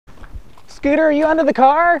Scooter, are you under the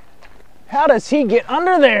car? How does he get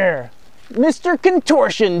under there? Mr.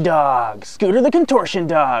 Contortion Dog. Scooter the Contortion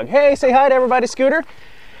Dog. Hey, say hi to everybody, Scooter.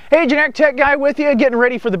 Hey, Generic Tech Guy with you, getting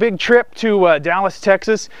ready for the big trip to Dallas,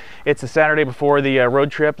 Texas. It's the Saturday before the road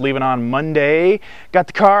trip, leaving on Monday. Got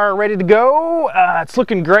the car ready to go. It's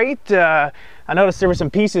looking great. I noticed there were some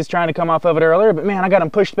pieces trying to come off of it earlier, but man, I got them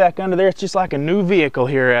pushed back under there. It's just like a new vehicle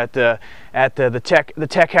here at the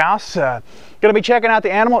tech house. Gonna be checking out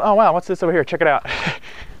the animal. Oh wow, what's this over here? Check it out.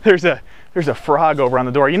 There's a frog over on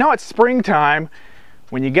the door. You know it's springtime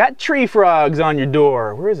when you got tree frogs on your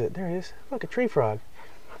door. Where is it? There it is. Look, a tree frog.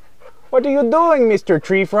 What are you doing, Mr.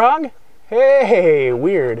 Tree Frog? Hey,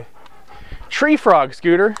 weird. Tree frog,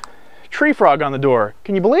 Scooter. Tree frog on the door.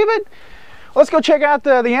 Can you believe it? Let's go check out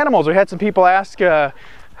the animals. We had some people ask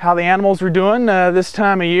how the animals were doing this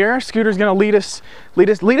time of year. Scooter's gonna lead us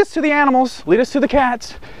to the animals, lead us to the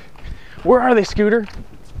cats. Where are they, Scooter?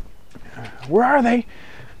 Where are they?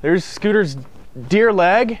 There's Scooter's deer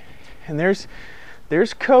leg, and there's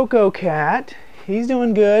Coco Cat. He's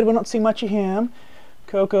doing good. We don't see much of him.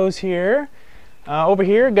 Coco's here. Over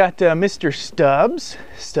here, got Mr. Stubbs.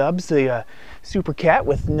 Stubbs, the super cat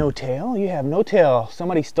with no tail. You have no tail.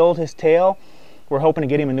 Somebody stole his tail. We're hoping to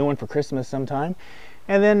get him a new one for Christmas sometime.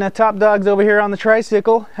 And then Top Dog's over here on the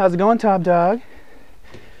tricycle. How's it going, Top Dog?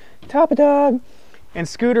 Top Dog. And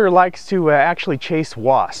Scooter likes to actually chase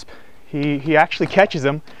wasp. He actually catches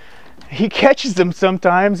them. He catches them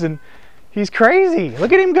sometimes, and he's crazy.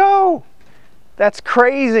 Look at him go. That's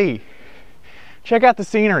crazy. Check out the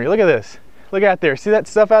scenery. Look at this. Look out there. See that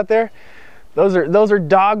stuff out there? Those are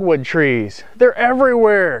dogwood trees. They're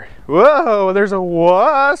everywhere. Whoa, there's a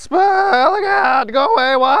wasp. Ah, look out. Go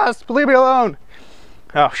away, wasp. Leave me alone.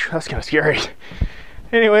 Oh, that's kind of scary.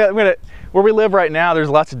 Anyway, where we live right now, there's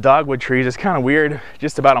lots of dogwood trees. It's kind of weird.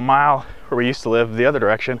 Just about a mile where we used to live the other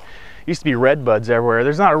direction. Used to be redbuds everywhere.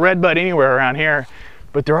 There's not a redbud anywhere around here,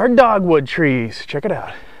 but there are dogwood trees. Check it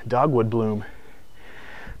out. Dogwood bloom.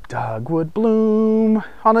 Dogwood bloom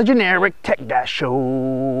on the Generic Tech Guy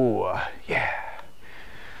Show. Yeah.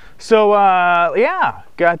 So yeah,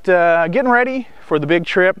 got getting ready for the big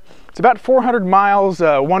trip. It's about 400 miles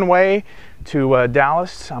one way to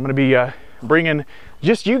Dallas. I'm gonna be bringing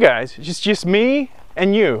just you guys, just me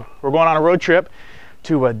and you. We're going on a road trip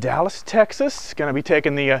to Dallas, Texas. Gonna be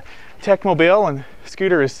taking the Techmobile, and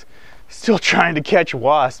Scooter is still trying to catch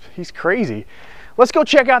wasp. He's crazy. Let's go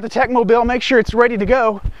check out the Techmobile, make sure it's ready to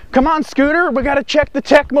go. Come on, Scooter, we gotta check the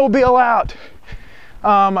Techmobile out.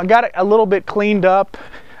 I got it a little bit cleaned up.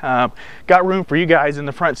 Got room for you guys in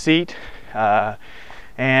the front seat.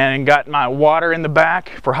 And got my water in the back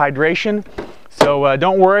for hydration. So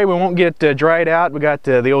don't worry, we won't get dried out. We got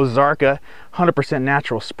the Ozarka 100%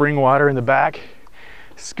 natural spring water in the back.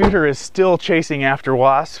 Scooter is still chasing after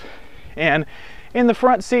wasp. And in the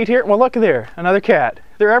front seat here, well, look there, another cat.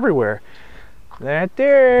 They're everywhere. Right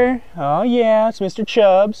there. Oh yeah, it's Mr.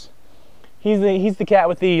 Chubbs. He's the cat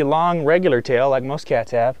with the long regular tail like most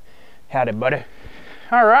cats have. Howdy, buddy.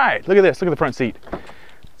 All right, look at this. Look at the front seat.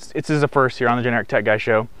 This is a first here on the Generic Tech Guy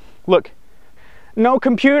Show. Look, no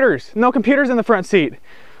computers. No computers in the front seat.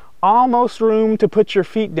 Almost room to put your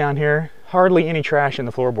feet down here. Hardly any trash in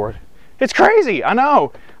the floorboard. It's crazy, I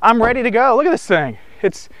know. I'm ready to go. Look at this thing.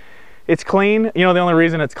 It's clean. You know, the only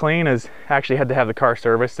reason it's clean is I actually had to have the car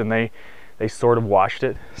serviced, and they sort of washed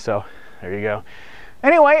it. So there you go.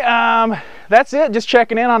 Anyway, that's it. Just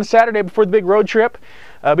checking in on a Saturday before the big road trip.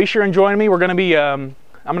 Be sure and join me. We're going to be I'm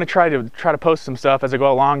going to try to post some stuff as I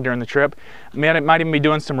go along during the trip. Might even be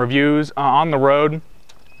doing some reviews on the road.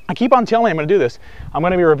 I keep on telling you I'm going to do this. I'm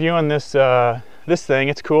going to be reviewing this this thing.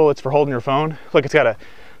 It's cool. It's for holding your phone. Look, it's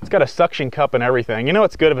got a suction cup and everything. You know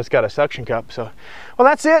it's good if it's got a suction cup. So, well,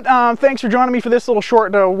 that's it. Thanks for joining me for this little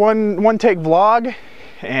short one take vlog,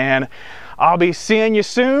 and I'll be seeing you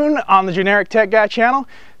soon on the Generic Tech Guy channel.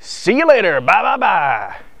 See you later. Bye, bye,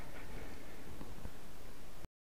 bye.